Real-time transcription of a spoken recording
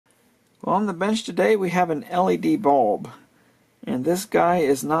Well, on the bench today we have an LED bulb. And this guy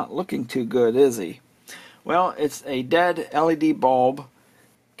is not looking too good, is he? Well, it's a dead LED bulb.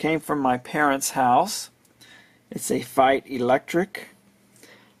 Came from my parents' house. It's a Fight Electric.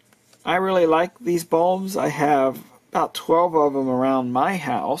 I really like these bulbs. I have about 12 of them around my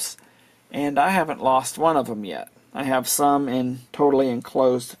house, and I haven't lost one of them yet. I have some in totally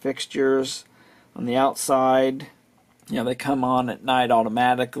enclosed fixtures on the outside. You know, they come on at night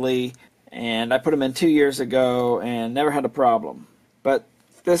automatically, and I put them in 2 years ago and never had a problem. But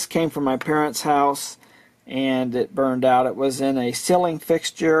this came from my parents' house and it burned out. It was in a ceiling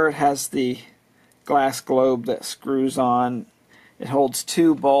fixture. It has the glass globe that screws on. It holds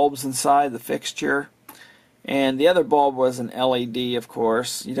 2 bulbs inside the fixture. And the other bulb was an LED, of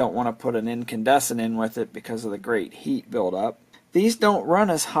course. You don't want to put an incandescent in with it because of the great heat buildup. These don't run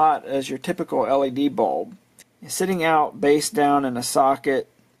as hot as your typical LED bulb. Sitting out base down in a socket,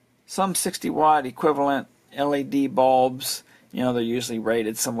 some 60-watt equivalent LED bulbs, you know, they're usually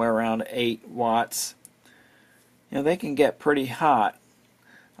rated somewhere around 8 watts. You know, they can get pretty hot.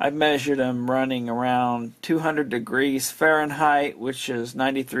 I've measured them running around 200 degrees Fahrenheit, which is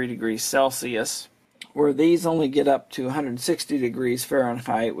 93 degrees Celsius, where these only get up to 160 degrees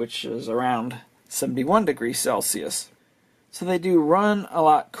Fahrenheit, which is around 71 degrees Celsius. So they do run a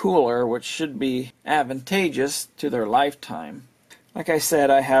lot cooler, which should be advantageous to their lifetime. Like I said,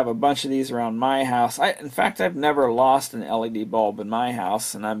 I have a bunch of these around my house. In fact, I've never lost an LED bulb in my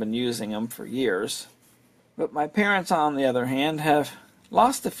house, and I've been using them for years. But my parents, on the other hand, have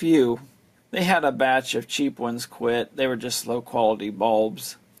lost a few. They had a batch of cheap ones quit. They were just low quality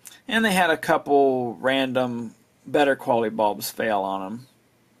bulbs. And they had a couple random better quality bulbs fail on them.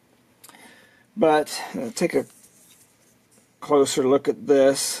 But take a closer look at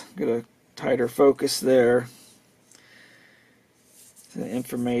this. Get a tighter focus there. The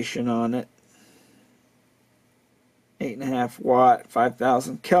information on it. 8.5 watt,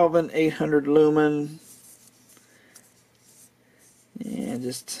 5000 Kelvin, 800 lumen. And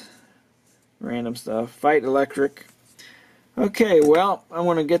just random stuff. Fight Electric. Okay, well, I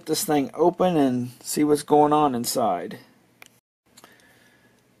want to get this thing open and see what's going on inside.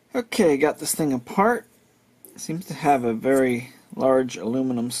 Okay, got this thing apart. It seems to have a very large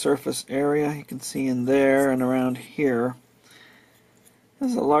aluminum surface area. You can see in there and around here.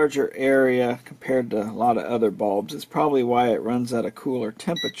 There's a larger area compared to a lot of other bulbs. It's probably why it runs at a cooler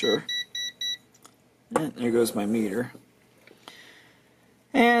temperature. And there goes my meter.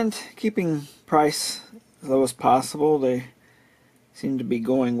 And keeping price as low as possible, they seem to be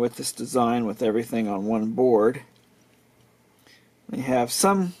going with this design with everything on one board. They have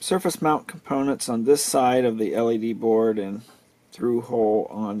some surface mount components on this side of the LED board and through hole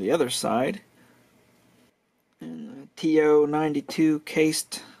on the other side. And a TO92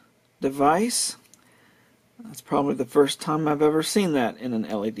 cased device. That's probably the first time I've ever seen that in an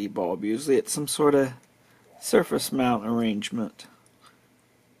LED bulb. Usually it's some sort of surface mount arrangement.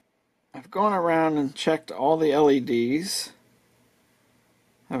 I've gone around and checked all the LEDs.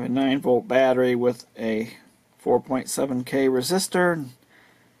 I have a 9-volt battery with a 4.7K resistor.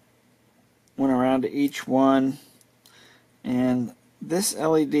 Went around to each one, and this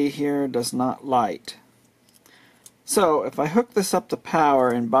LED here does not light. So if I hook this up to power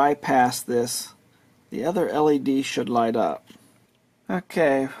and bypass this, the other LED should light up.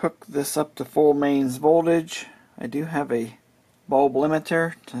 Okay, hook this up to full mains voltage. I do have a bulb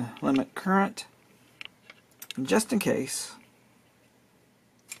limiter to limit current, just in case.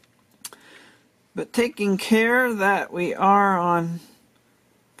 But taking care that we are on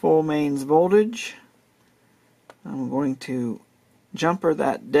full mains voltage, I'm going to jumper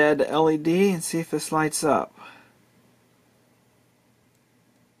that dead LED and see if this lights up.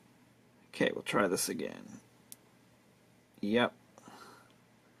 Okay, we'll try this again. Yep.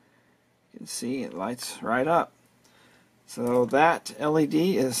 You can see it lights right up. So that LED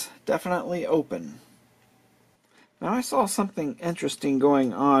is definitely open. Now I saw something interesting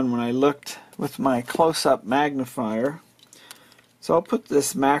going on when I looked with my close-up magnifier. So I'll put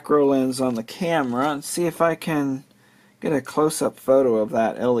this macro lens on the camera and see if I can get a close-up photo of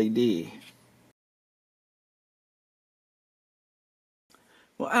that LED.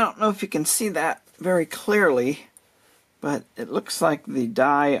 Well, I don't know if you can see that very clearly, but it looks like the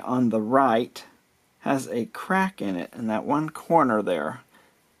die on the right has a crack in it in that one corner there.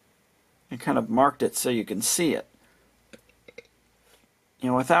 I kind of marked it so you can see it. You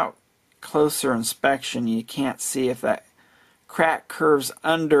know, without closer inspection, you can't see if that crack curves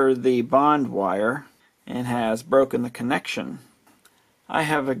under the bond wire and has broken the connection. I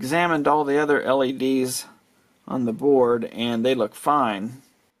have examined all the other LEDs on the board and they look fine.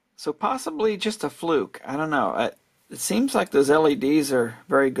 So possibly just a fluke. I don't know. It seems like those LEDs are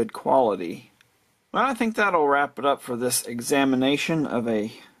very good quality. Well, I think that'll wrap it up for this examination of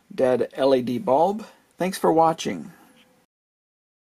a dead LED bulb. Thanks for watching.